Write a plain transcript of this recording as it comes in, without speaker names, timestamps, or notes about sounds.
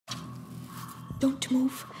Don't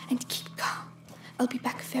move and keep calm. I'll be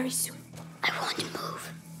back very soon. I want to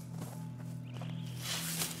move.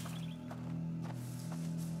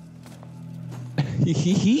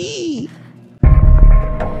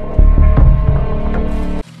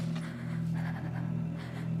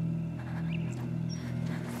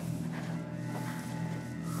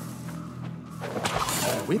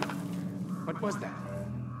 Whip? What was that?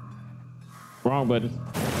 Wrong button.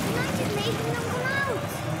 Not just making them come out.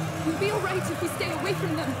 We'll be alright if we stay away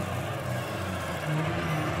from them.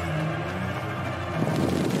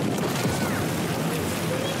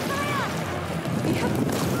 We have...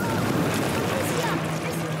 Alicia,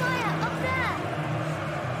 there's some fire up there.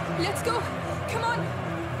 Let's go! Come on!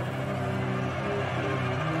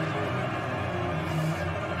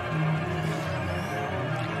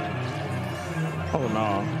 Oh no.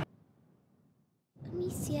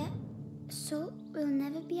 Amicia, so we'll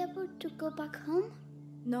never be able to go back home?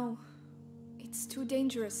 No. It's too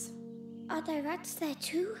dangerous. Are there rats there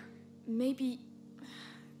too? Maybe...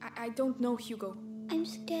 I don't know, Hugo. I'm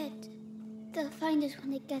scared. They'll find us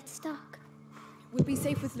when it gets dark. We'll be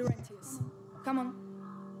safe with Laurentius. Come on.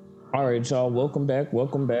 All right, y'all. Welcome back.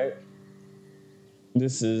 Welcome back.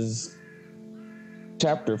 This is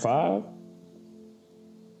chapter 5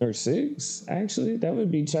 or 6. Actually, that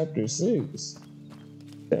would be chapter 6.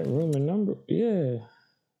 That Roman number. Yeah.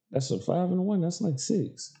 That's a 5 and a 1. That's like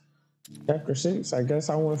 6. Chapter 6. I guess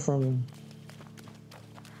I went from...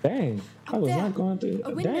 Dang. I was not going through...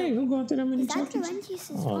 Dang, I'm going through that many chapters.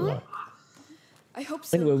 Oh, no. I hope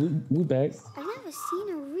so. Anyway, we back. I've never seen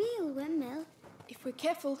a real windmill. If we're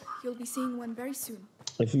careful, you'll be seeing one very soon.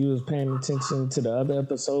 If you was paying attention to the other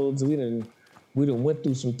episodes, we done went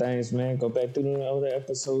through some things, man. Go back through the other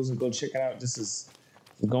episodes and go check it out. This is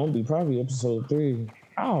gonna be probably episode 3.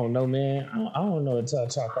 I don't know, man. I don't know until I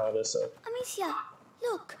chalk all this up. Amicia,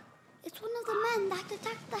 look. It's one of the men that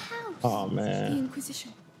attacked the house. Oh The man.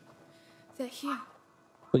 Inquisition. They're here.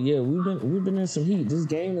 But yeah, we've been in some heat. This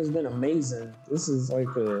game has been amazing. This is like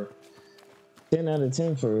a 10 out of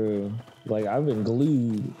 10 for real. Like I've been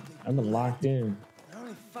glued. I've been locked in. They're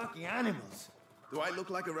only fucking animals. Do I look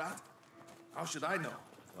like a rat? How should I know?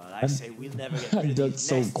 Well, I say we'll never get I rid of ducked these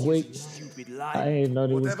so nests, you quick. stupid I liar. ain't know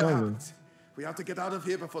they was Whatever coming. happens, we have to get out of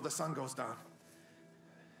here before the sun goes down.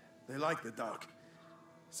 They like the dark.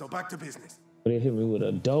 So back to business. But it hit me with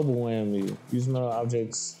a double whammy. Use metal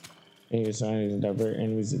objects in your surroundings and divert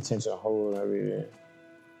enemies' attention, hold everything.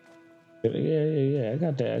 Yeah. I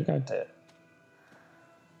got that.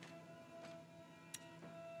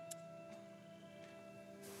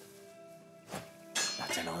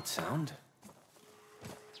 That's an odd sound.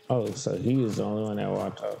 Oh, so he is the only one that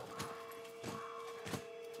walked out.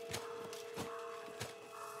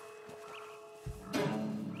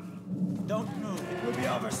 Don't move. It will be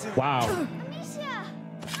over soon. Wow. Amicia!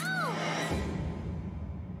 Oh!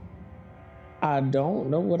 I don't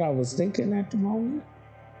know what I was thinking at the moment.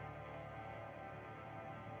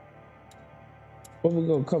 But we're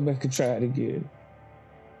gonna come back and try it again.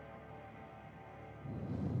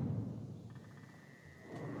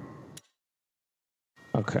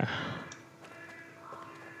 Okay.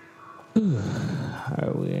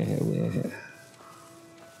 Alright, we in here.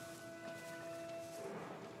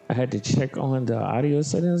 I had to check on the audio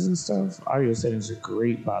settings and stuff. Audio settings are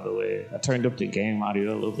great, by the way. I turned up the game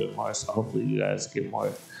audio a little bit more, so hopefully you guys get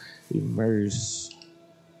more immersed.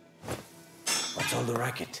 What's all the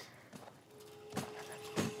racket?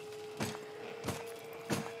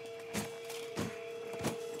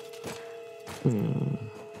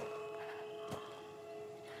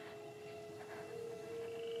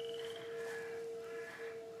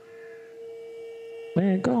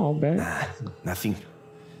 Man, go on, back. Nah,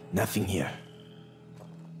 nothing here.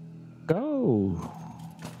 Go.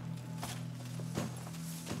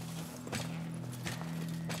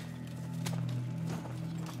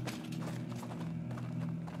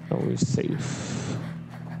 Oh, we're safe.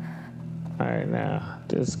 All right, now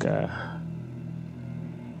this guy.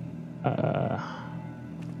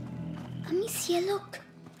 Amicia, look.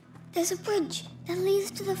 There's a bridge that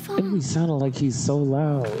leads to the farm. He sounded like he's so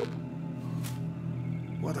loud.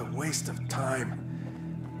 What a waste of time.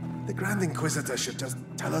 The Grand Inquisitor should just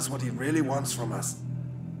tell us what he really wants from us.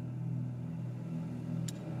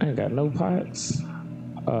 I ain't got no pots.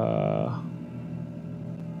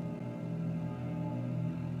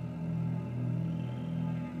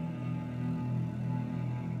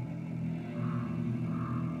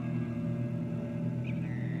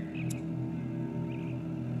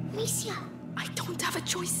 Amicia! I don't have a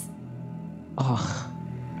choice. Oh,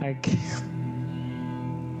 I can't.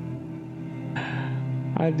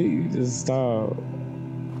 I need you to stop.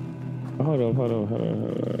 Hold up.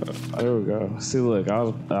 There we go. See, look, I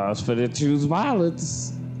was finna choose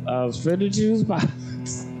violence.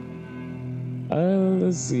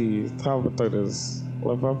 Let's see. How we throw this?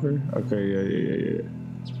 Left bumper? Okay, yeah.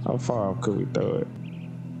 How far up could we throw it?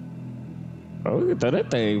 Oh, we can throw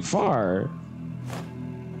that thing far.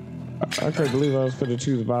 I can't believe I was finna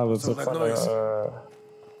choose violence in front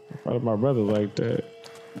of my brother like that.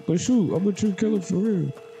 But shoot, I'm a true killer for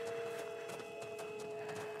real.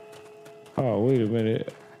 Oh, wait a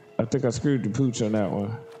minute. I think I screwed the pooch on that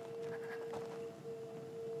one.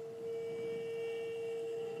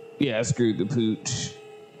 Yeah, I screwed the pooch.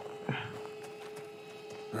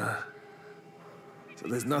 So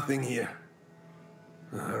there's nothing here.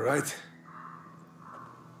 All right.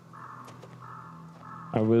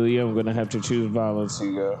 I really am gonna have to choose violence,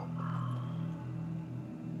 Hugo.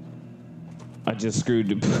 I just screwed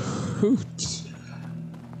the pooch.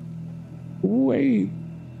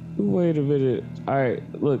 Wait a minute. All right,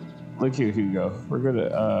 look here, Hugo. We're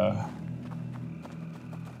gonna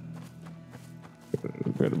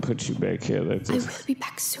put you back here like this. I will be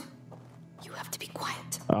back soon. You have to be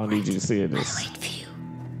quiet. I don't need you to see this. I'll wait for you.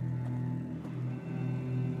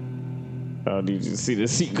 I don't need you to see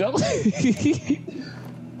this, Hugo.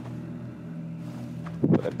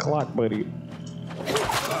 Put a clock, buddy.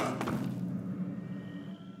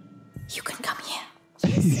 You can come here.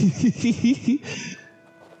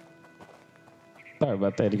 Sorry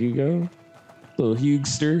about that, Hugo. Little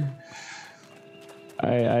Hugster.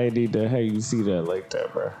 I need to have you see that like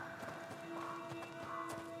that, bro.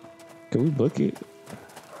 Can we book it?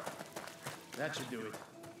 That should do it.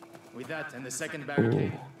 With that and the second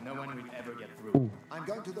barricade, no one will ever get through. I'm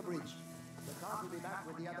going to the bridge. The car will be back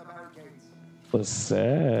with the other barricades. What's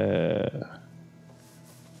that?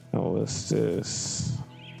 Oh, what's this?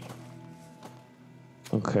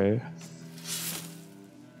 Okay.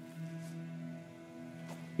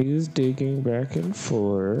 He's digging back and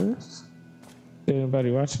forth.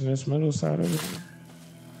 Anybody watching this middle side of it?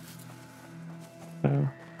 No.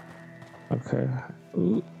 Okay.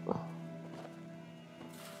 Ooh.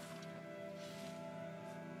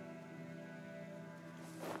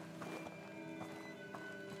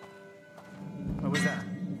 What was that?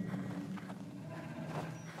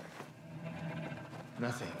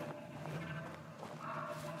 Nothing.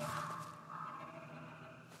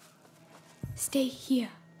 Stay here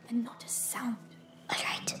and not a sound. All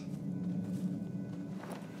right.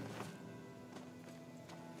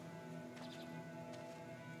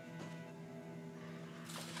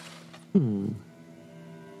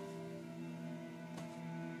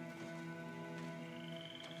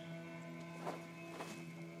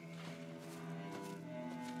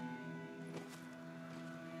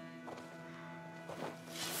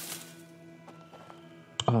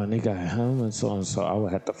 Oh, and they got helmets on, so I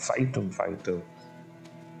would have to fight them.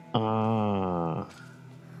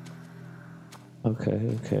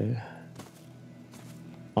 Okay.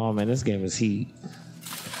 Oh man, this game is heat.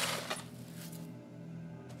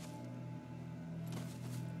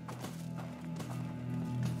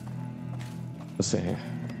 Let's see.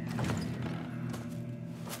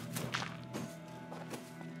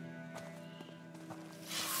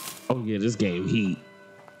 Oh yeah, this game heat.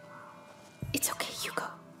 It's okay, Hugo.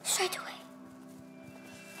 Straight away.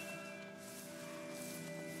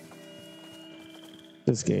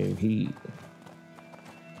 This game heat.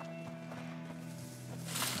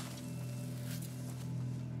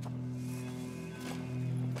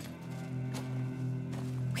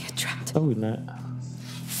 We are trapped. No, we're not.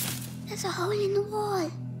 There's a hole in the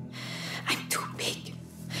wall. I'm too big.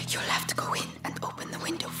 You'll have to go in and open the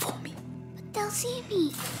window for me. But they'll see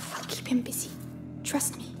me. I'll keep him busy.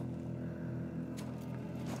 Trust me.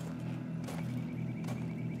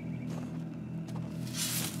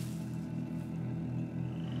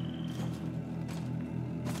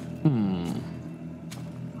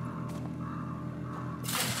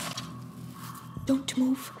 Don't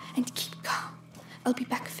move and keep calm. I'll be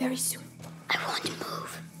back very soon. I won't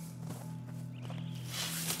move.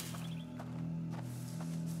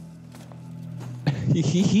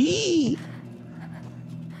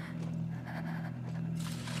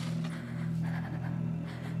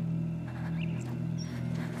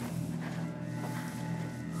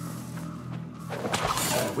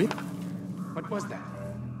 Whip? What was that?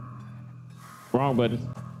 Wrong button.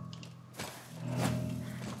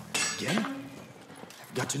 Again?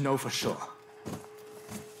 I've got to know for sure.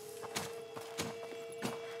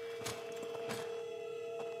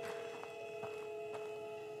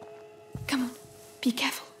 Come on, be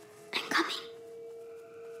careful. I'm coming.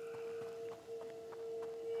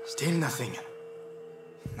 Still nothing.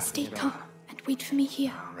 Stay calm and and wait for me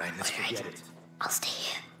here. All right, let's forget it. I'll stay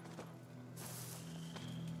here.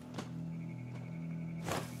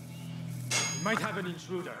 We might have an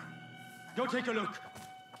intruder. Go take a look.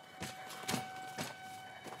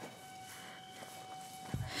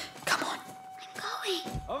 Come on. I'm going.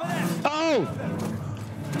 Over there! Oh!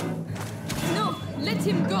 No, let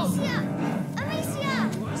him go. Amicia!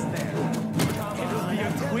 Who's there? It'll be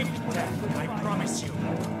a quick death, I promise you.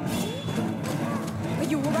 Are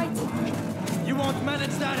you alright? You won't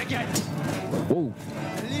manage that again. Oh!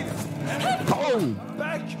 Leave it. Oh!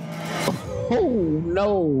 Back! Oh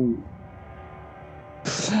no!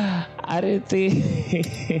 I didn't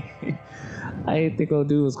think old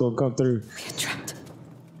dude was gonna come through. We are trapped.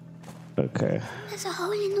 Okay. There's a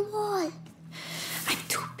hole in the wall. I'm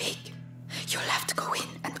too big. You'll have to go in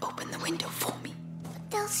and open the window for me.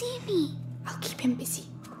 They'll see me. I'll keep him busy.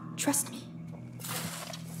 Trust me.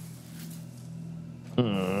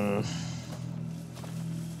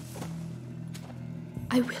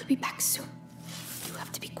 I will be back soon. You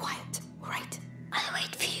have to be quiet, all right? I'll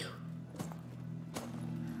wait for you.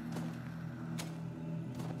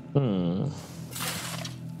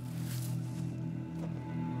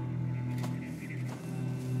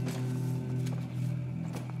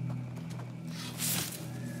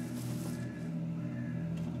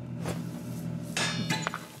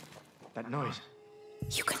 That noise.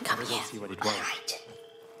 You can come here. See what it was. Right.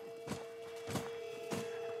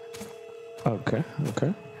 Okay.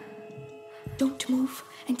 Okay. Don't move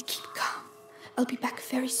and keep calm. I'll be back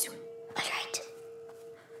very soon. All right.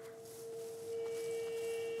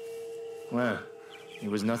 Well, it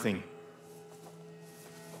was nothing.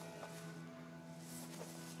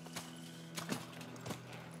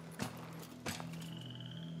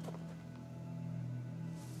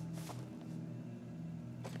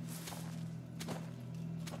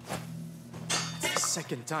 That's the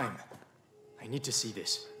second time. I need to see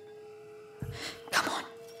this. Come on.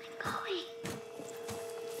 I'm going.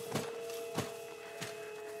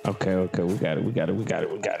 Okay. We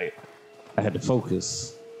got it. I had to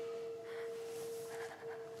focus.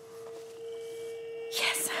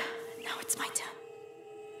 Yes, now it's my turn.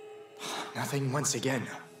 Nothing once again.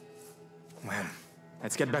 Well,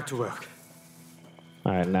 let's get back to work.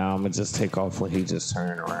 All right, now I'm gonna just take off when he just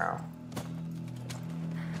turned around.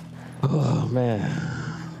 Oh man,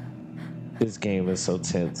 this game is so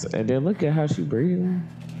tense. And then look at how she breathing.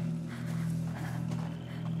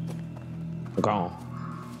 Gone.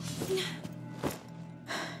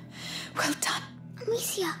 Well done.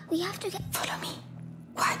 Amicia, we have to get Follow me.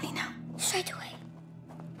 Quietly now. straight away.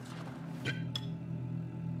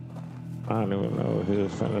 I don't even know what he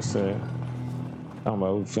was finna say. Talking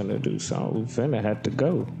about we finna do something. We finna have to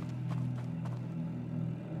go.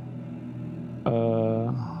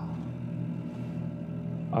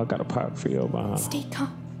 I got a pipe for you behind. Stay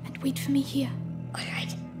calm and wait for me here. All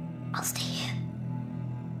right. I'll stay here.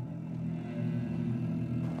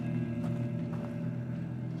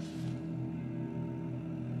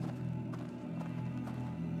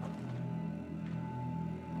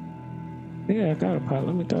 Yeah, I got a pipe.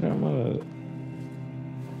 Let me throw that mug.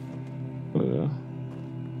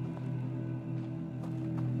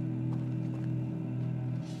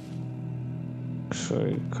 So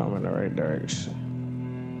you come in the right direction.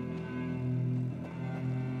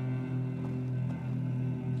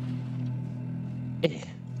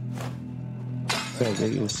 Gotta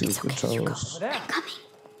get used to the controls. I'm coming.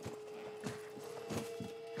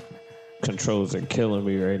 Controls are killing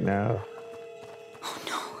me right now. Oh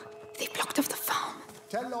no, they blocked off the farm.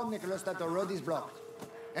 Tell Lord Nicholas that the road is blocked.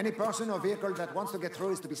 Any person or vehicle that wants to get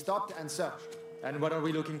through is to be stopped and searched. And what are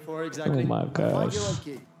we looking for Oh exactly? my gosh. 5-year-old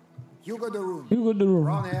kid. Hugo de Rune. You go to the room.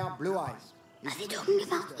 Brown hair, blue eyes. Are they talking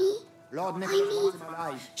about me? Lord Nicholas wants him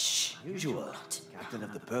alive. Shh. Usual. Captain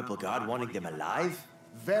of the Purple Guard wanting them alive?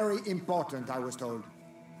 Very important, I was told.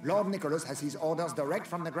 Lord Nicholas has his orders direct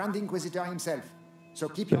from the Grand Inquisitor himself. So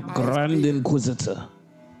keep your eyes Grand peeled. Inquisitor.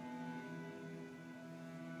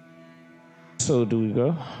 So do we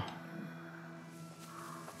go?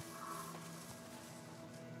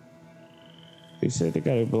 He said they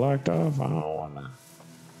got it blocked off. I don't wanna.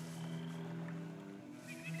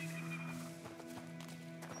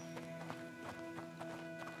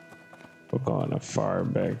 We're going far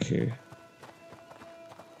back here.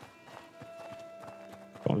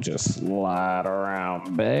 Gonna just slide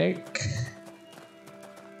around back.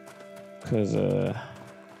 Cause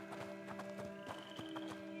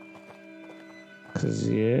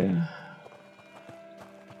yeah.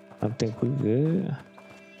 I think we good.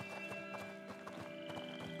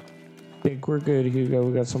 I think we're good, Hugo.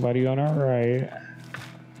 We got somebody on our right.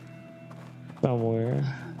 Somewhere.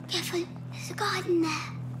 Careful. There's a bad in there.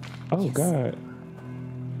 Oh, God.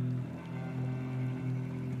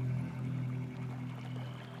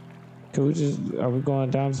 Can we just... Are we going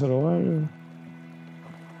down to the water?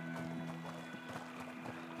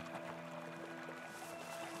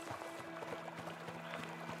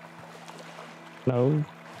 No.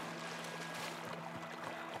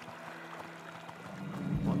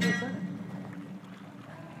 What was that?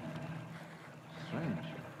 Strange.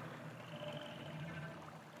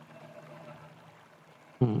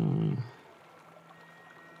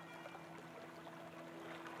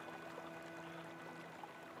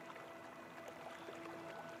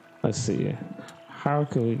 Let's see. How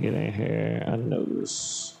can we get in here? I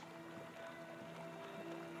noticed.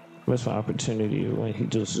 Missed my opportunity when he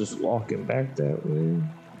just walking back that way.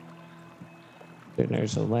 Then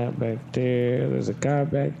there's a lamp back there. There's a guy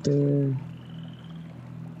back there.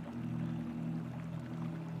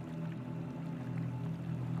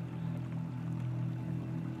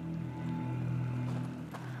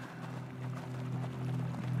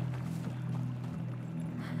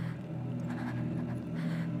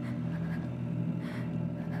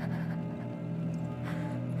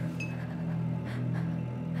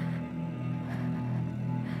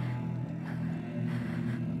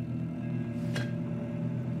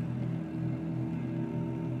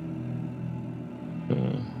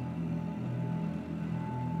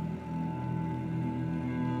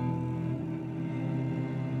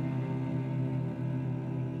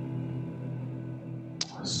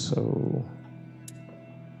 So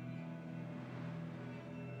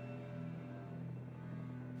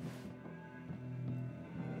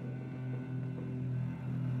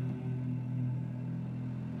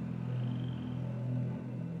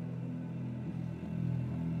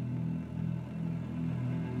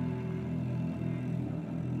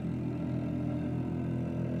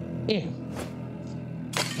yeah.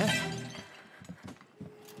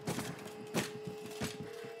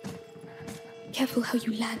 Careful how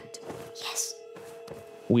you land. Yes.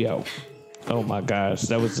 We out. Oh my gosh,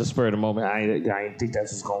 that was the spur of the moment. I didn't think that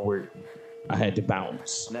was gonna work. I had to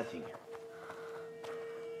bounce. Nothing.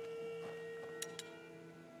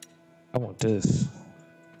 I want this.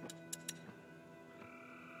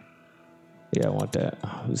 Yeah, I want that.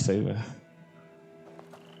 Who's saving?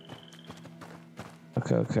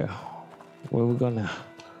 Okay. Where we going now?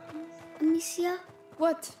 Amicia,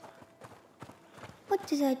 What? what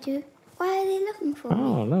did I do? Why are they looking for I me?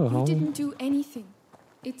 don't know, You homie. didn't do anything.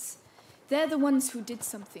 They're the ones who did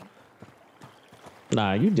something.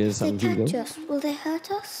 Nah, you did If they something, catch Hugo. us, will they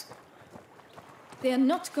hurt us? They are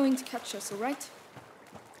not going to catch us, all right?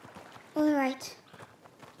 All right.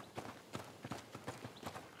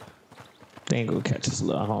 They ain't gonna catch us,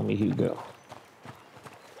 little homie Hugo.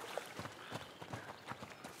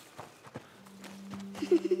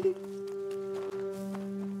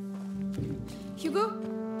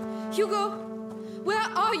 Hugo, where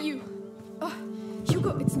are you?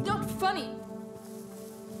 Hugo, it's not funny.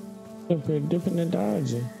 Up here dipping and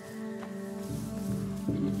dodging.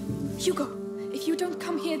 Hugo, if you don't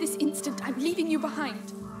come here this instant, I'm leaving you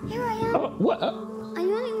behind. Here I am. Oh, what? I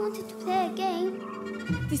only wanted to play a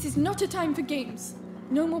game. This is not a time for games.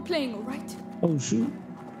 No more playing, all right? Oh, shoot.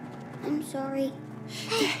 I'm sorry.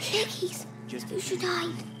 Hey, piggies! You should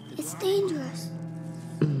hide. It's dangerous.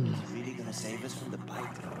 Is he really gonna save us from the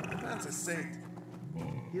bite? That's a saint.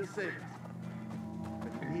 He'll save us.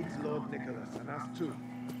 But he needs Lord Nicholas and us too.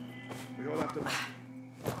 We all have to work.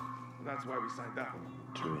 That's why we signed up.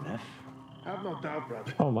 True enough. Have no doubt,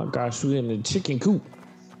 brother. Oh my gosh, we in the chicken coop.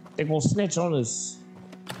 They gonna snitch on us.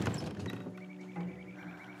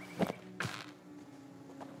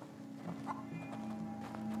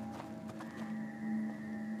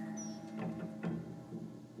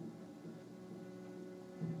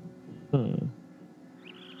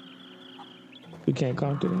 We can't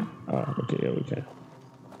come through that? Oh, okay, yeah, we can.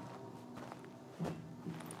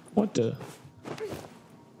 What the?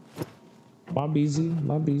 My busy.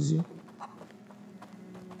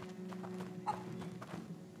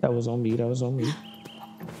 That was on me.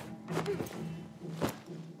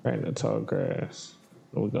 Right in the tall grass.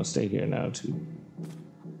 We're gonna stay here now too.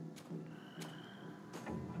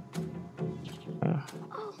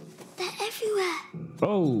 Oh, they're everywhere.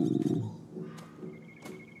 Oh.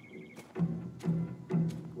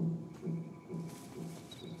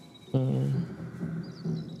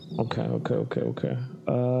 Okay.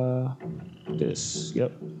 This,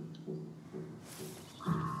 yep.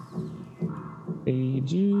 Need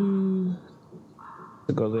you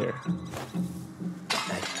to go there.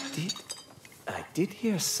 I did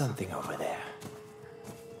hear something over there.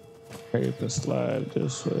 Hurry up and slide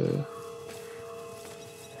this way.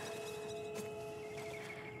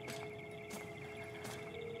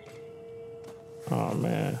 Oh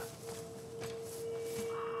man.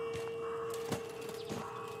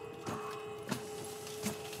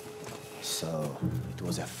 So, it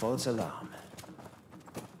was a false alarm.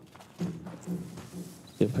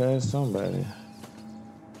 Get past somebody.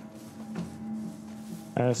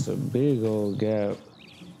 That's a big old gap.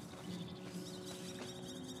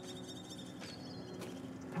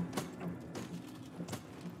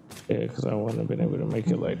 Yeah, because I wouldn't have been able to make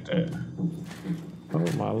it like that.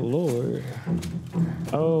 Oh my lord.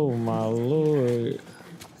 Oh my lord.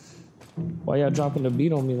 Why y'all dropping the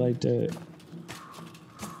beat on me like that?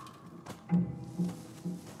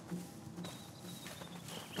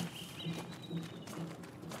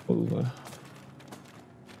 Moving.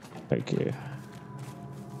 Heck yeah.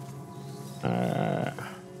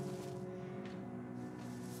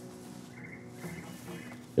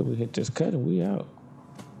 If we hit this cut and we out.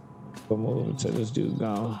 Come over to this dude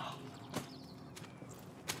gone.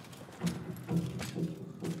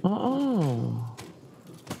 I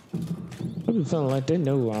be feeling like they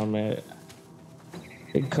know where I'm at.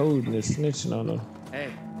 They coding and snitching on them.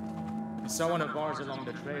 Hey, I saw one of ours along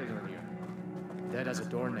the trail earlier. Dead as a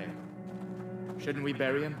doornail. Shouldn't we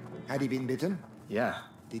bury him? Had he been bitten? Yeah.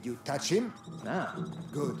 Did you touch him? Nah.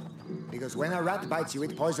 Good. Because when a rat bites you,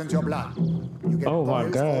 it poisons your blood. You get Oh my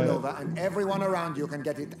boils God. all over, and everyone around you can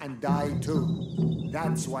get it and die too.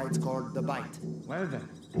 That's why it's called the bite. Well then.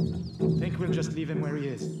 Think we'll just leave him where he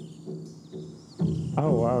is.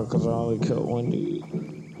 Oh wow, because I only killed one dude.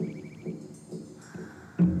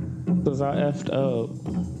 Because I effed up.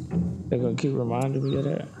 They're gonna keep reminding me of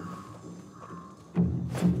that.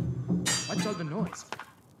 What's all the noise?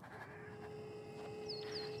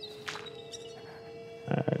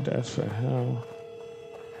 Alright, that's for him.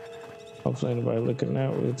 Hopefully anybody looking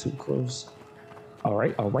that way too close.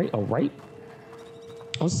 Alright. I'm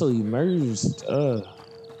so immersed. Oh,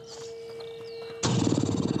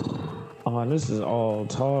 this is all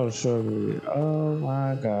tall shrubbery. Oh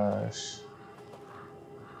my gosh.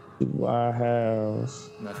 Do I have...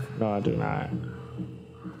 Nothing. No, I do not.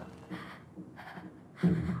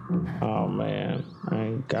 Oh man, I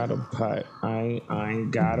ain't got a putt. I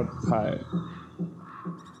ain't got a putt.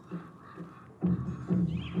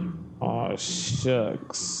 Oh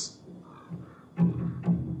shucks.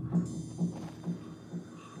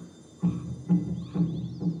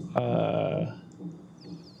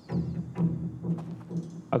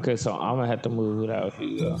 Okay, so I'm gonna have to move it out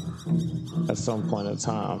here at some point in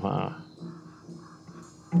time, huh?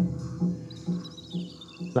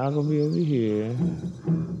 Not gonna be over here.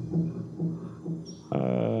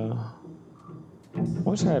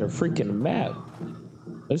 Wish I had a freaking map.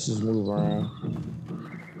 Let's just move around.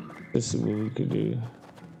 Let's see what we could do.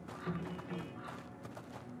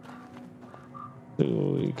 See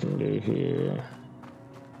what we can do here.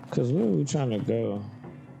 Cause where are we trying to go?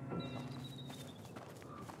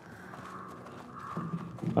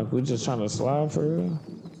 Like we just trying to slide for real?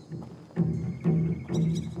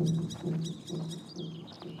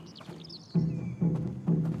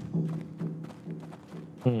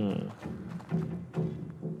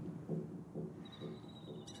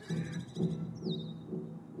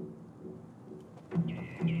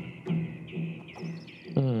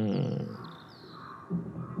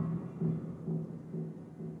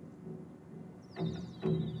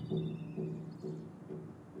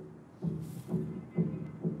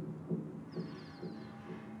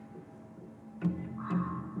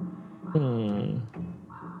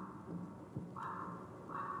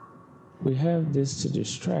 We have this to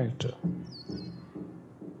distract her,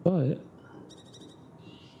 but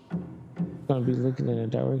we're gonna be looking in the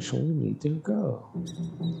direction we need to go.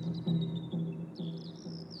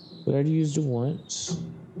 We already used it once.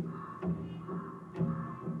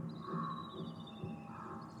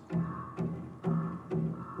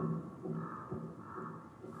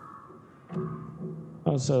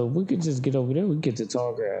 Oh, so we could just get over there. We get to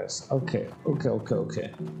tall grass. Okay.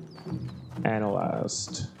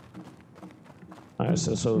 Analyzed. All right,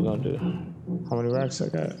 so what we're gonna do? How many racks I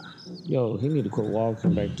got? Yo, he need to quit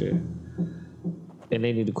walking back there, and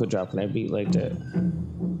they need to quit dropping that beat like that.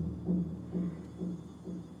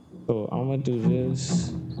 So I'm gonna do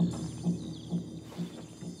this.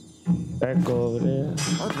 That go over there.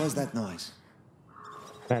 What was that noise?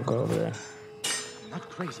 That go over there. I'm not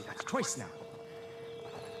crazy. That's twice now.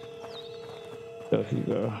 There you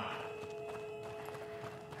go.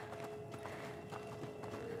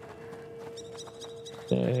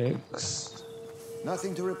 Next.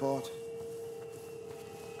 Nothing to report.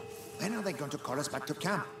 When are they going to call us back to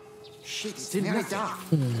camp? Shit, it's Still nearly nothing. dark.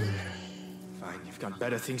 Fine, you've got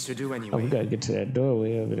better things to do Oh, anyway. we gotta get to that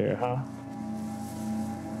doorway over there, huh?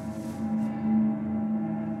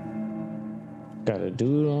 Got a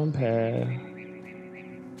dude on pad.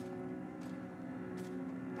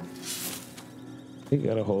 He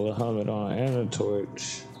got a hold of helmet on and a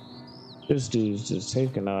torch. This dude's just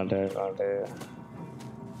taking all that on there.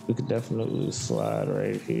 We could definitely slide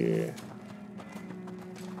right here.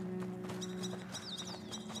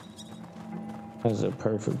 That's a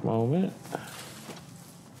perfect moment.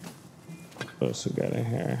 What else we got in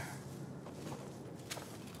here?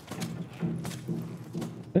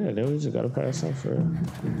 Yeah, then we just gotta pass on for it.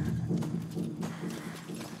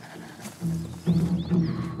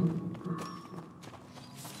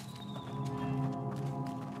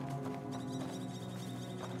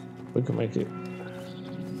 We can make it.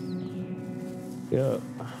 Yeah.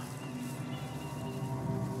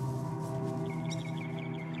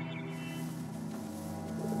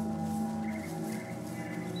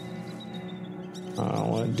 I don't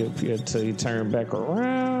want to dip you until you turn back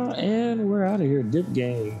around, and we're out of here. Dip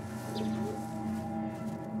game.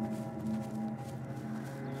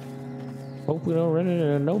 Hope we don't run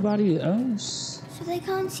into nobody else. So they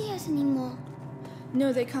can't see us anymore.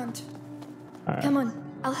 No, they can't. Right. Come on,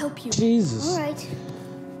 I'll help you. Jesus. All right.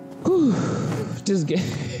 Whew. This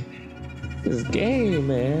game,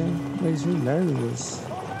 man, makes me nervous.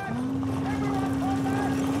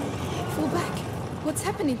 Fall back. What's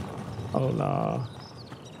happening? Oh, nah.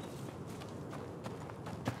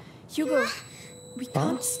 Hugo, we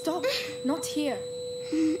can't stop. Not here.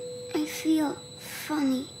 I feel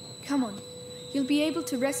funny. Come on. You'll be able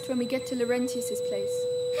to rest when we get to Laurentius's place.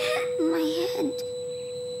 My head.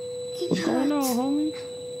 It What's going on, hurts. homie?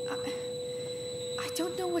 I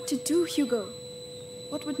don't know what to do, Hugo.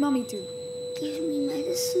 What would Mommy do? Give me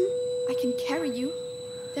medicine. I can carry you.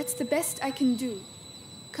 That's the best I can do.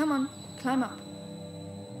 Come on, climb up.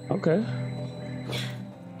 Okay.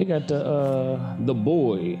 You got the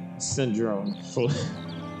boy syndrome. So,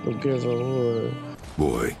 who cares what word?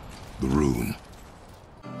 Boy, the rune.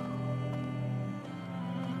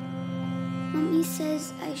 Mommy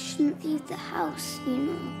says I shouldn't leave the house, you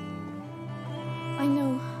know. I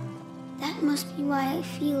know. That must be why I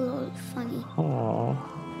feel all funny. Aww.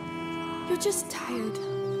 You're just tired.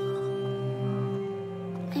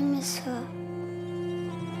 I miss her.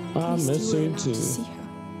 I At least miss you were her allowed too. to see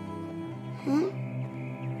her.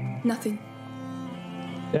 Nothing.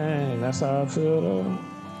 Dang, that's how I feel though.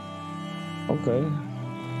 Okay.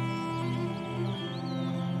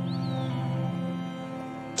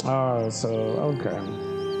 Oh, so okay.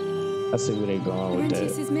 I see where they going with that.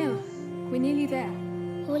 Laurentius's mill. We're nearly there.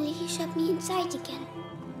 Will he shut me inside again?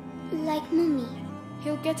 Like Mommy.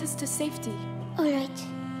 He'll get us to safety. Alright.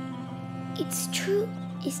 It's true,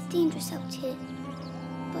 it's dangerous out here.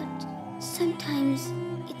 But sometimes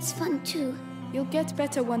it's fun too. You'll get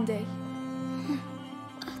better one day.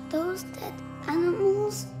 Are those dead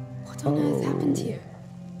animals? What on earth happened here?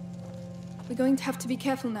 We're going to have to be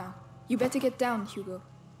careful now. You better get down, Hugo.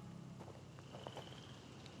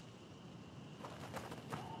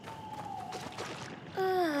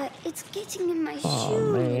 It's getting in my Oh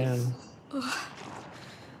shoes. man.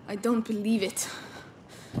 I don't believe it.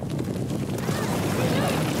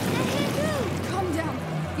 Calm down.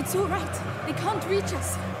 It's all right. They can't reach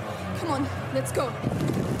us. Come on, let's go. Not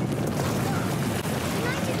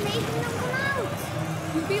just making them come out.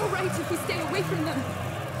 We'll be all right if we stay away from them.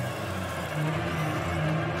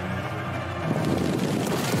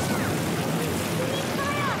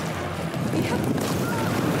 We have...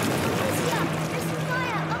 There's some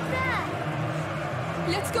fire up there.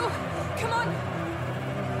 Let's go. Come on.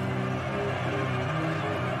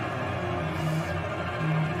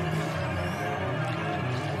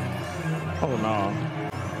 Oh no.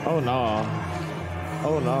 Oh no.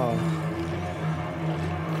 Oh no.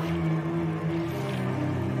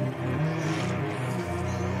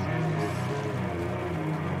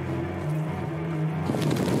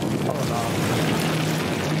 Oh no.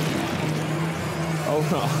 Oh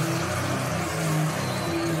no.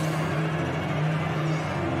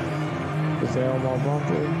 Is there on my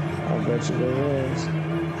bumper? I bet you there is.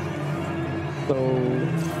 So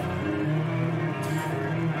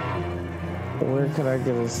where can I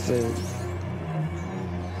get a stick?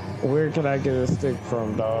 Where can I get a stick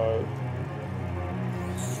from, dog?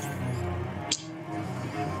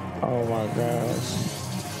 Oh my gosh.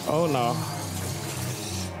 Oh no.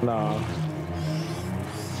 No.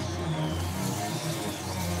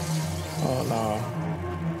 Oh no.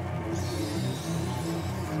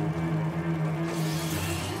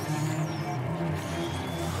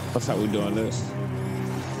 That's how we doing this.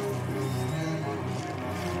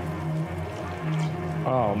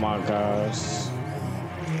 Oh my gosh.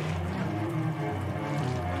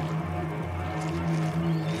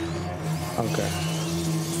 Okay.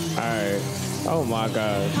 Alright. Oh my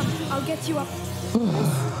god. Come, I'll get you up.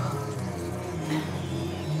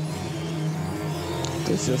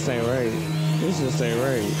 This just ain't right. This just ain't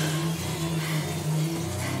right.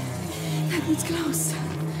 That was close.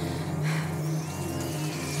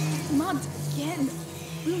 Mud again.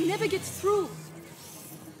 We'll never get through.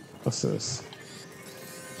 What's this?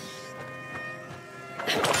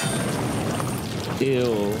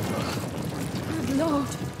 Ew. Good Lord.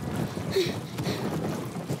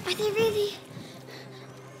 Are they really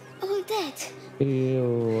all dead?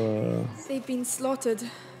 Ew. They've been slaughtered.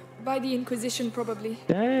 By the Inquisition, probably.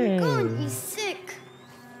 Can't Dang. be sick.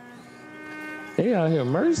 They out here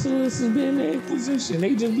merciless as being the Inquisition.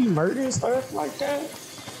 They just be murdering stuff like that.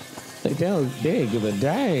 Like they ain't give a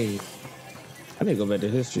dang. I need to go back to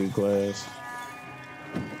history class.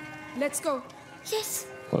 Let's go. Yes.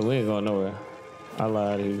 Wait, we ain't going nowhere. I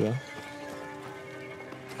lied. Here you go.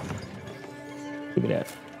 Give me that.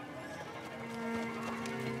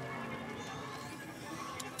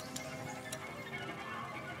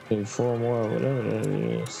 Maybe 4 more, whatever that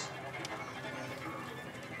is.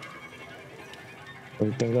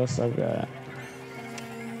 Everything else I got.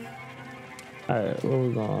 Alright, where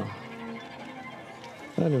we going?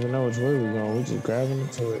 I don't even know which way we're going. We just grabbing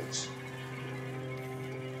the torch.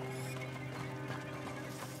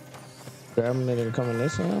 Grabbing it and coming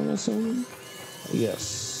this way, I'm assuming?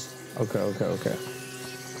 Yes. Okay.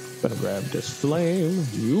 Better grab this flame.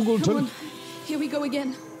 You go Come on. to. Here we go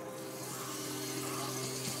again.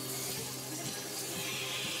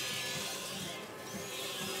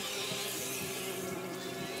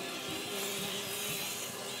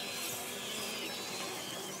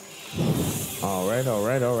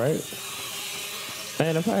 All right.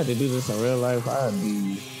 Man, if I had to do this in real life, I'd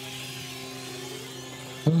be...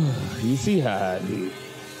 You see how I'd be.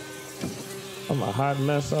 I'm a hot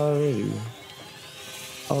mess already.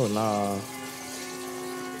 Oh, nah.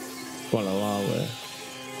 Going a long way.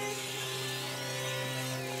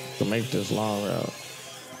 To make this long route.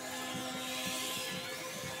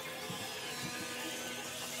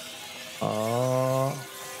 Oh.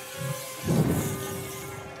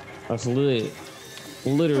 That's lit.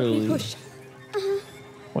 Literally. Help me push.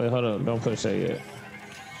 Wait, hold up. Don't push that yet.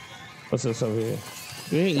 What's this over here?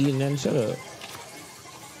 You ain't eating nothing. Shut up.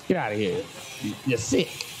 Get out of here. You're sick.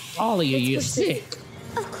 All of you, you're sick.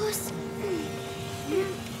 Of course.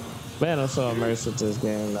 Man, I'm so immersed with this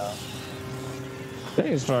game now. They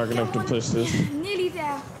ain't strong enough to push this. Nearly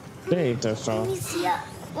there. They ain't that strong. Amicia,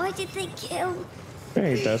 why did they kill?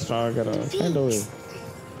 They ain't that strong at all. Handle it.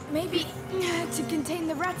 Maybe to contain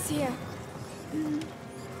the rats here.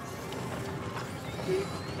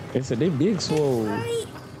 They said they big swole. Very,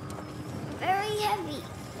 very heavy.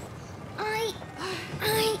 I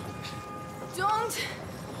Don't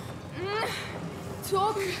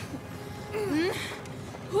talk.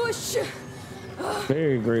 Push.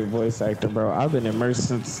 Very great voice actor, bro. I've been immersed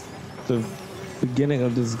since the beginning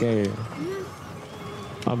of this game.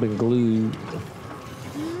 I've been glued.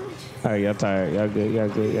 All right, y'all tired. Y'all good. Y'all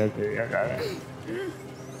got it.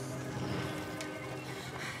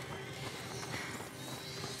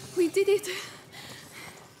 We did it.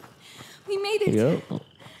 We made it. Yep.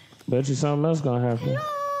 Bet you something else gonna happen. No,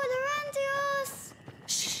 they're onto us.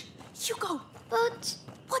 Shh. You go. But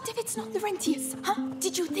What if it's not the Rentiers? Huh?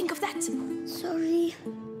 Did you think of that? sorry.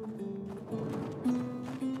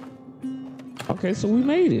 Okay, so we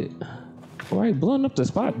made it. All right, blowing up the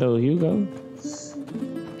spot though, Hugo.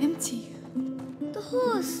 Empty. The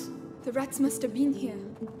horse. The rats must have been here.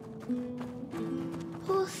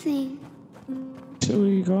 Poor thing. Should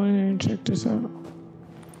we go in there and check this out?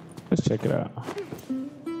 Let's check it out.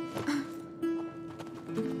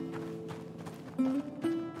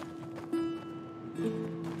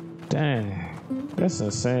 Dang, that's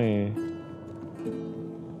insane.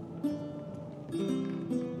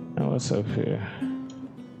 Now what's up here?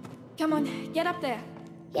 Come on, get up there.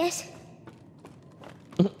 Yes.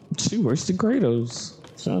 She works the Kratos.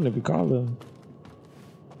 Son, if you call them.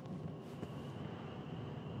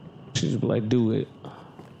 She's like, do it.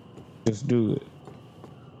 Just do it.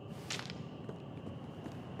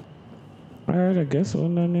 Alright, I guess we're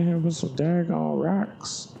not in here with some daggone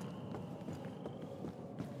rocks.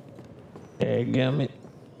 Dadgummit.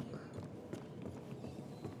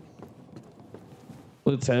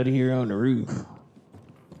 What's out here on the roof?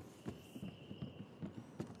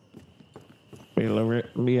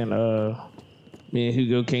 Me and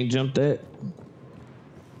Hugo can't jump that.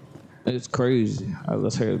 It's crazy. All right,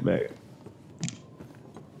 let's hurry back.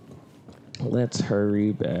 Let's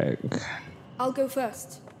hurry back. I'll go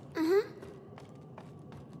first.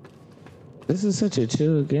 This is such a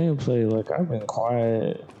chill gameplay. Like, I've been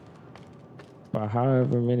quiet for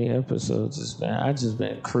however many episodes it's been. I just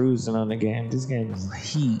been cruising on the game. This game is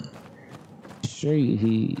heat. Straight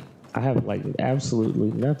heat. I have, like,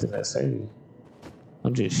 absolutely nothing to say.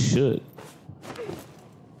 I'm just shook.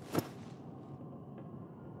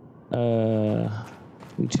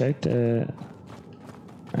 We checked that.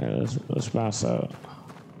 Alright, let's bounce out.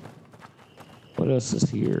 What else is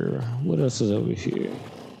here? What else is over here?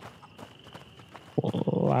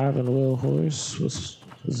 Live and Will Horse. Is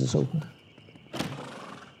this open?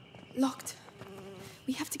 Locked.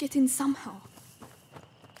 We have to get in somehow.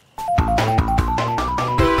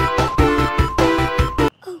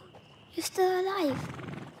 Oh, you're still alive.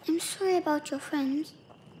 I'm sorry about your friends.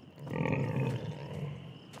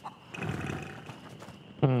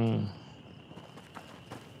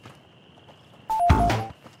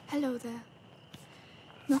 Hello there.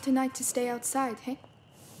 Not a night to stay outside, hey?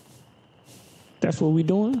 That's what we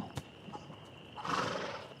doing?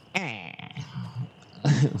 I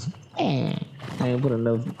ain't put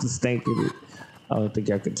enough to stank in it. I don't think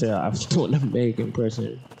I could tell. I was doing a Meg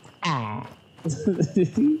impression.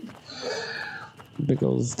 Big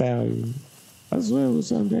old stallion. I swear it was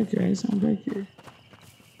something back here. Ain't something back here.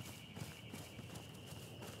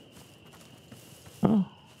 Oh,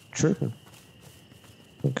 tripping.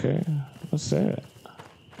 Okay, what's that?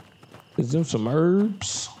 Is them some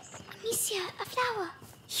herbs? Amicia, a flower.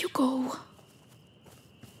 Hugo.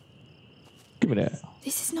 Give me that.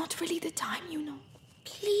 This is not really the time, you know.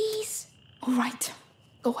 Please. All right,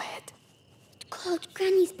 go ahead. It's called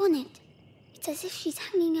Granny's bonnet. It's as if she's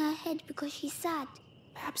hanging her head because she's sad.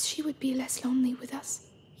 Perhaps she would be less lonely with us.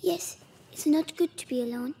 Yes, it's not good to be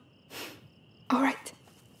alone. All right,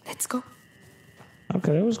 let's go.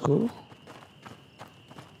 Okay, that was cool.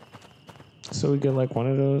 So we get like one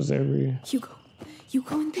of those every... Hugo, you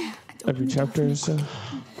go in there and every open the chapter door or so?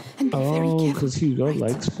 and be very Oh, careful. because Hugo Right.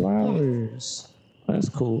 likes flowers. That's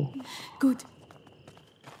cool. Good.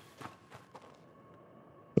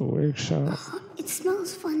 The workshop. Oh, it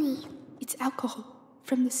smells funny. It's alcohol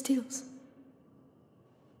from the stills.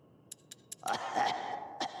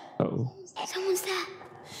 Oh. Someone's there.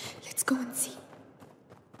 Let's go and see.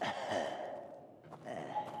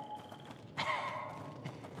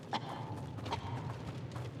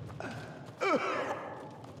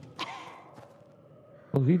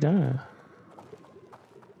 Oh, he died.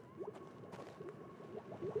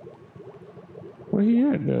 Where he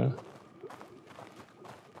at though?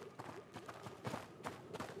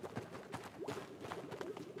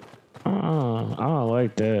 I don't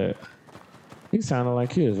like that. He sounded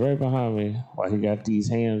like he was right behind me while he got these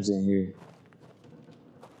hams in here.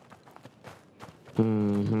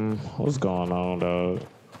 What's going on, dog?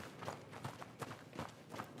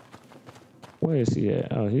 Where is he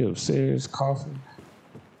at? Oh, he upstairs coughing.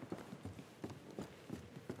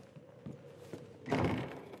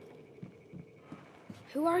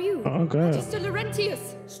 Who are you? Oh, God. Mr.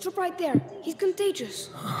 Laurentius! Stop right there. He's contagious.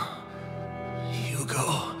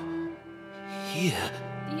 Hugo. Here.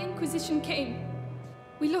 The Inquisition came.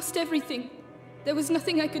 We lost everything. There was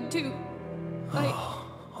nothing I could do.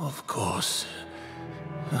 Of course.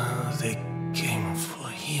 They came for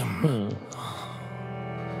him.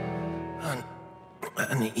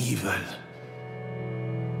 An evil.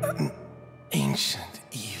 An ancient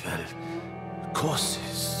evil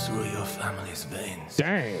courses through your family's veins.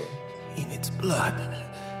 Dang. In its blood.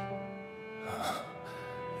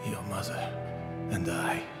 Your mother and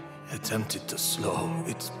I attempted to slow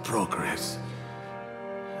its progress.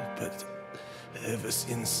 But ever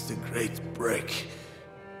since the Great Break,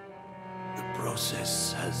 the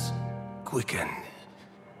process has quickened.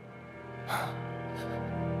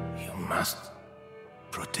 You must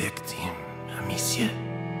protect him, Amicia.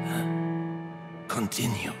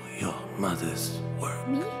 Continue your mother's work.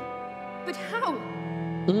 Me? But how?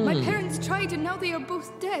 My parents tried and now they are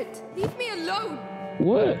both dead. Leave me alone.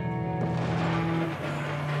 What?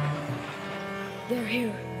 They're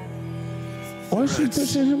here. Why is she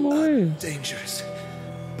pushing him away? Dangerous,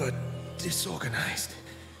 but disorganized.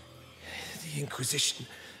 The Inquisition,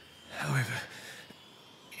 however,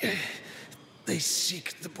 they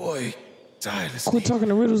seek the boy tirelessly. Quit talking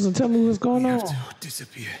to riddles and tell me what's going We on. have to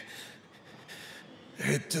disappear.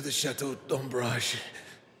 Head to the Chateau d'Ombrage.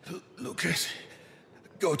 Lucas,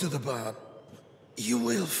 go to the barn. You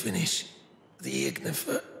will finish the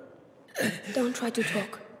Ignifer. Don't try to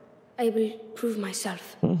talk. I will prove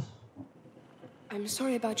myself. I'm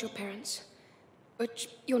sorry about your parents, but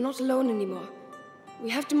you're not alone anymore. We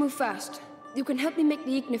have to move fast. You can help me make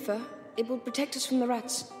the Ignifer. It will protect us from the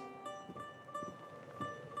rats.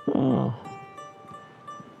 Oh.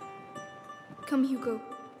 Come, Hugo.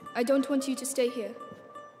 I don't want you to stay here.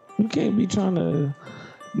 You can't be trying to...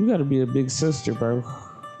 You gotta be a big sister, bro.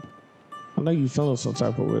 I know you feeling some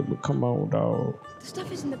type of way, but come on, dog. The stuff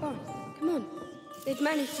is in the barn. Come on. They've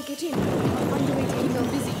managed to get in. I'll find a way to keep them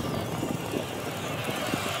busy.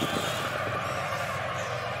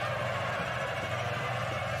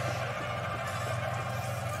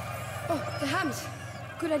 Oh, the hams.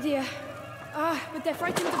 Good idea. But they're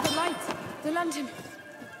frightened of the light. The lantern.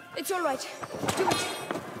 It's all right. Do it.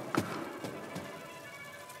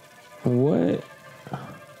 What?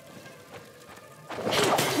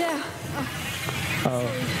 There.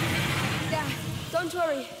 Oh. Yeah, don't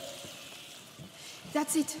worry.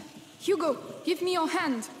 That's it. Hugo, give me your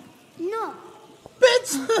hand. No.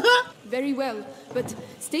 Very well, but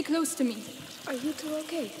stay close to me. Are you two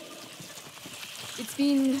okay? It's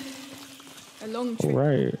been a long trip.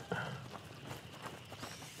 Right.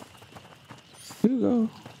 Hugo.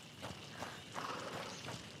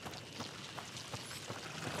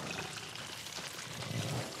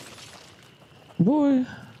 Boy.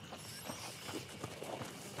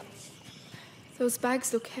 Those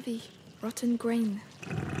bags look heavy. Rotten grain.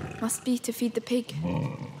 Must be to feed the pig.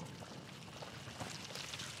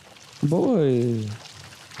 Boy.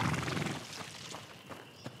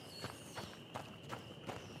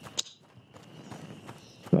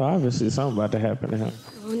 Well, obviously something about to happen to him.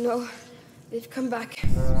 Oh no. They've come back.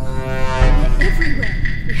 They're everywhere.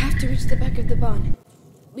 We have to reach the back of the barn.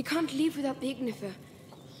 We can't leave without the ignifer.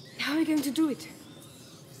 How are we going to do it?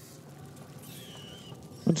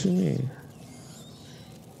 What you mean?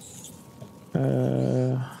 I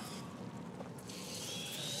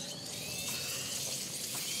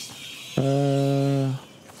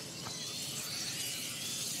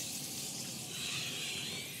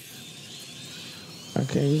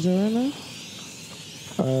can't use it right now?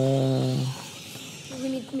 We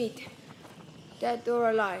need meat. Dead or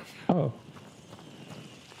alive. Oh.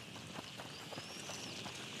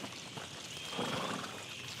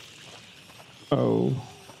 Oh.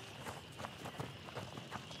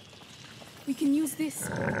 We can use this.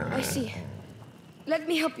 I see. Let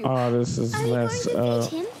me help you. Oh, this is Are you going messed to up.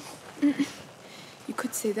 feed him? You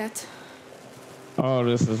could say that. Oh,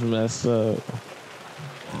 this is messed up.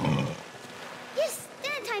 Yes,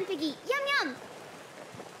 dinner time, Piggy. Yum yum.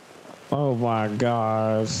 Oh my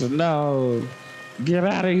gosh. No. Get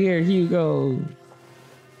out of here, Hugo.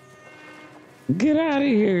 Get out of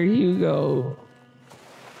here, Hugo.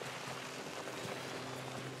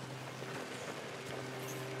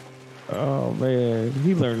 Oh man,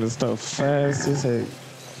 he learned this stuff fast as heck.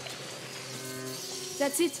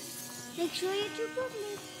 That's it. Make sure you chew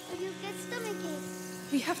properly, or you'll get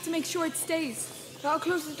stomachache. We have to make sure it stays. I'll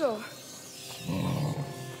close the door.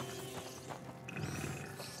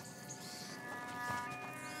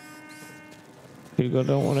 Hugo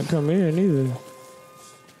don't want to come in either.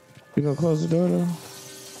 You gonna close the door though?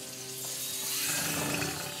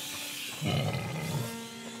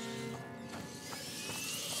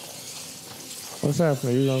 What's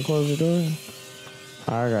happening? You gonna close the door?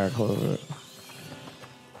 I gotta close it.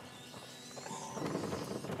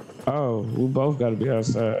 Oh, we both gotta be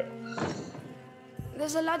outside.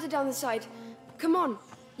 There's a ladder down the side. Come on.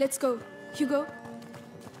 Let's go. Hugo?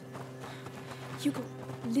 Hugo,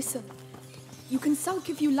 listen. You can sulk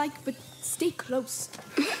if you like, but stay close.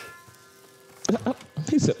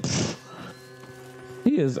 He said, pfft.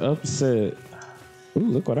 He is upset. Ooh,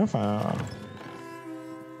 look what I found.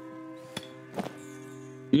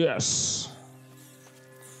 Yes.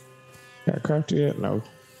 Got cracked yet? No.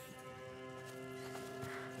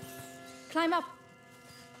 Climb up.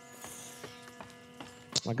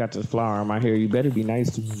 I got this flower in my hair. You better be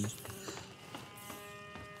nice to me.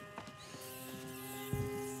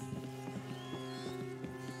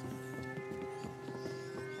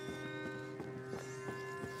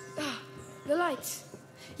 The lights.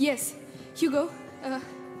 Yes. Hugo,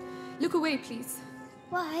 look away, please.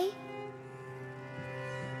 Why?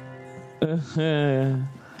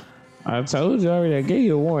 I told you already. I gave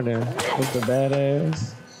you a warning. Mr.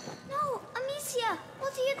 Badass. No, Amicia,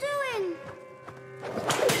 what are you doing?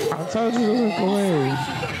 I told you to look away.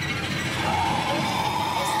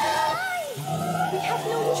 We have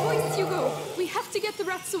no choice, Hugo. We have to get the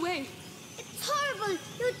rats away. It's horrible.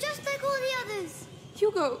 You're just like all the others.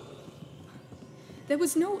 Hugo, there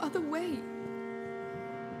was no other way.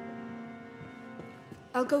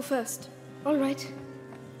 I'll go first. All right.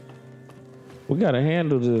 We gotta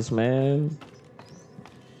handle this, man.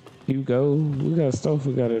 Hugo, we got stuff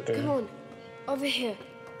we gotta do. Come on. Over here.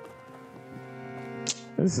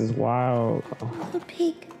 This is wild. Poor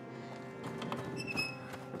pig.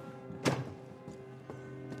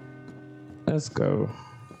 Let's go.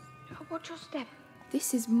 Watch your step.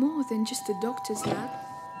 This is more than just a doctor's lab.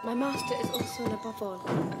 My master is also, and above all,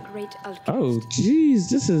 a great alchemist. Oh, jeez,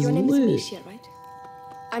 this is Your name lit. is Amicia, right?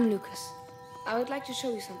 I'm Lucas. I would like to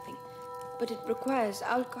show you something, but it requires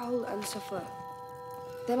alcohol and sulfur.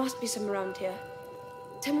 There must be some around here.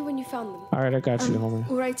 Tell me when you found them. All right, I got you, homie.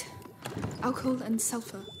 All right. Alcohol and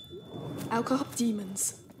sulfur. Alcohol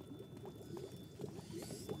demons.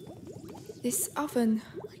 This oven.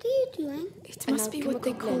 What are you doing? It must be what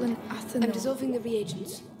they call an athanol. I'm dissolving the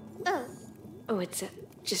reagents. Oh, Oh, it's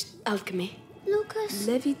just alchemy. Lucas.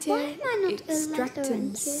 Why Levitate, am I not a extractum,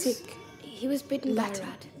 Lateranus? sick. He was bitten by a Latin.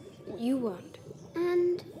 rat. You weren't.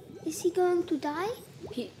 And is he going to die?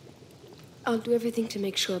 I'll do everything to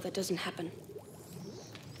make sure that doesn't happen.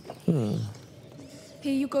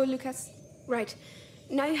 Here you go, Lucas. Right.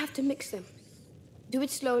 Now you have to mix them. Do it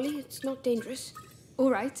slowly. It's not dangerous. All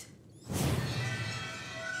right.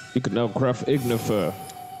 You can now craft ignifer.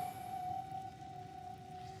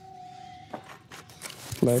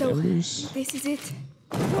 Black So, embers. this is it.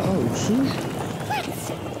 Oh, shoot.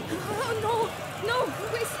 Oh, no! No!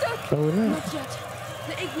 We're stuck! Oh, no. Not yet.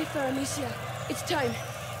 The ignifer, Amicia. It's time.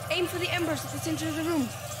 Aim for the embers at the center of the room.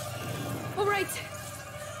 All right.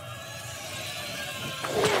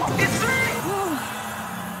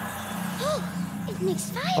 Oh, it makes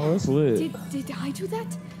fire. Oh, that's lit. Did I do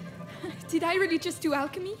that? Did I really just do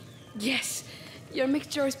alchemy? Yes. Your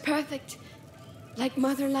mixture is perfect. Like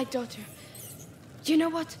mother, like daughter. You know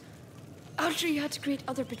what? I'll show you how to create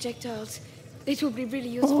other projectiles. It will be really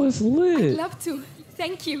useful. Oh, it's I'd lit. love to.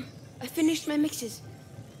 Thank you. I finished my mixes.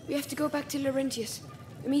 We have to go back to Laurentius.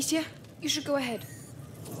 Amicia, you should go ahead.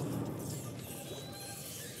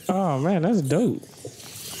 Oh, man, that's dope.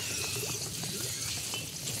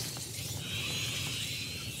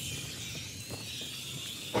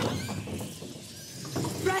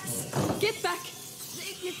 Rats, get back! The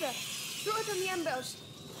ignifer. Throw it on the embers.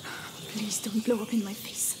 Please don't blow up in my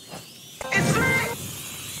face.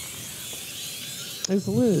 It's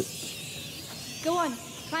lit. Go on,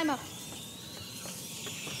 climb up.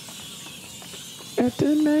 At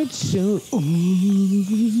the night show.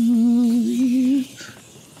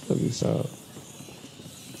 Let me stop.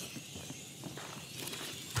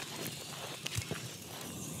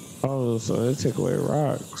 Oh, so they take away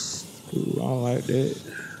rocks. Ooh, I don't like that.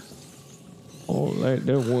 I don't like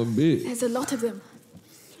that one bit. There's a lot of them.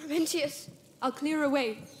 Laurentius. I'll clear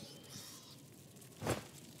away.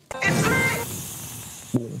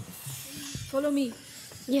 Follow me.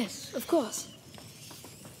 Yes, of course.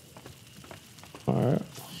 Alright.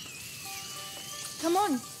 Come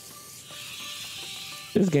on.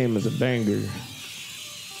 This game is a banger.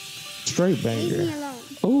 Straight Leave me banger. alone.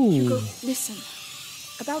 Ooh. Hugo, listen.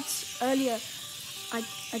 About earlier,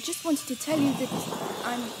 I just wanted to tell you that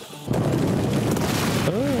I'm...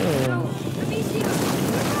 Oh. Amicia.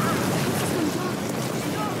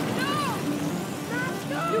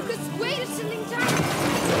 Lucas, wait! It's settling down!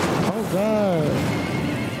 Oh, God.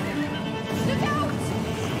 Look out!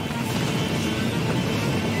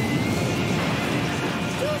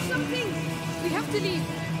 Do something! We have to leave.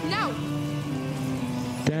 Now!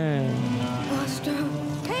 Damn. Master.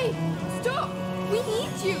 Hey! Stop! We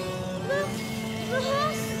need you! Look, the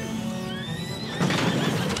horse.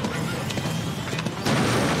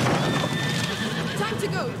 Time to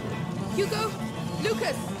go! Hugo!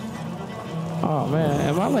 Lucas! Oh, man.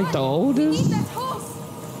 Am I like the We need oldest? that horse!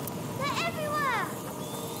 They're everywhere.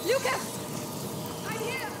 Lucas! I'm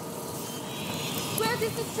here! Where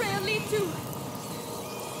does this trail lead to?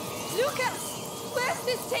 Lucas! Where's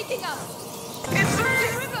this taking us? It's the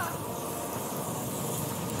river!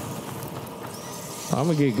 I'm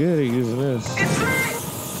gonna get good at using this.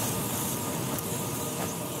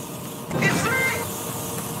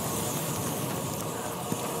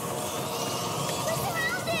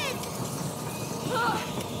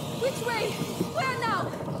 Which way? Where now?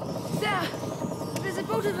 There! There's a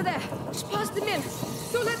boat over there, just past the mill.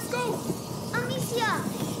 So let's go! Amicia,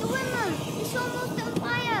 the windmill is almost on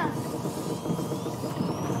fire.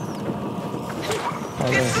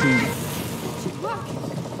 I don't see. Should work!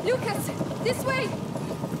 Lucas! This way!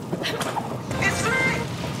 It's right!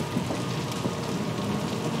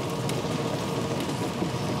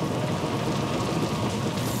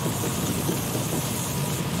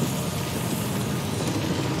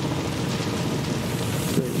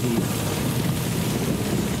 Great heat.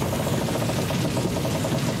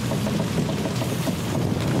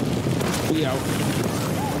 We out.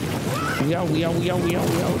 We out, we out, we out, we out,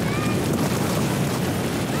 we out.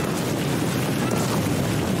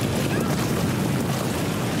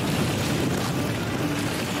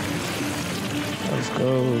 Let's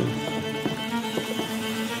go.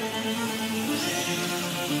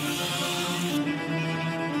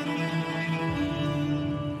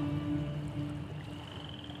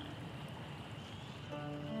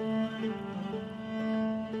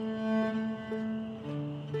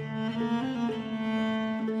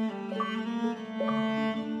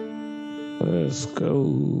 Let's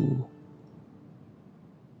go.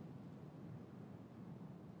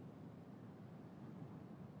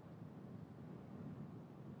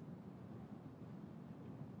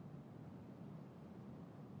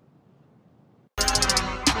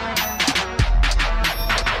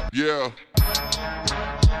 Yeah.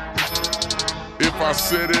 If I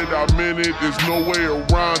said it, I meant it. There's no way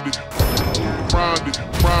around it. Round it,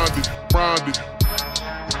 round it, round it.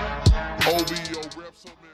 OVO.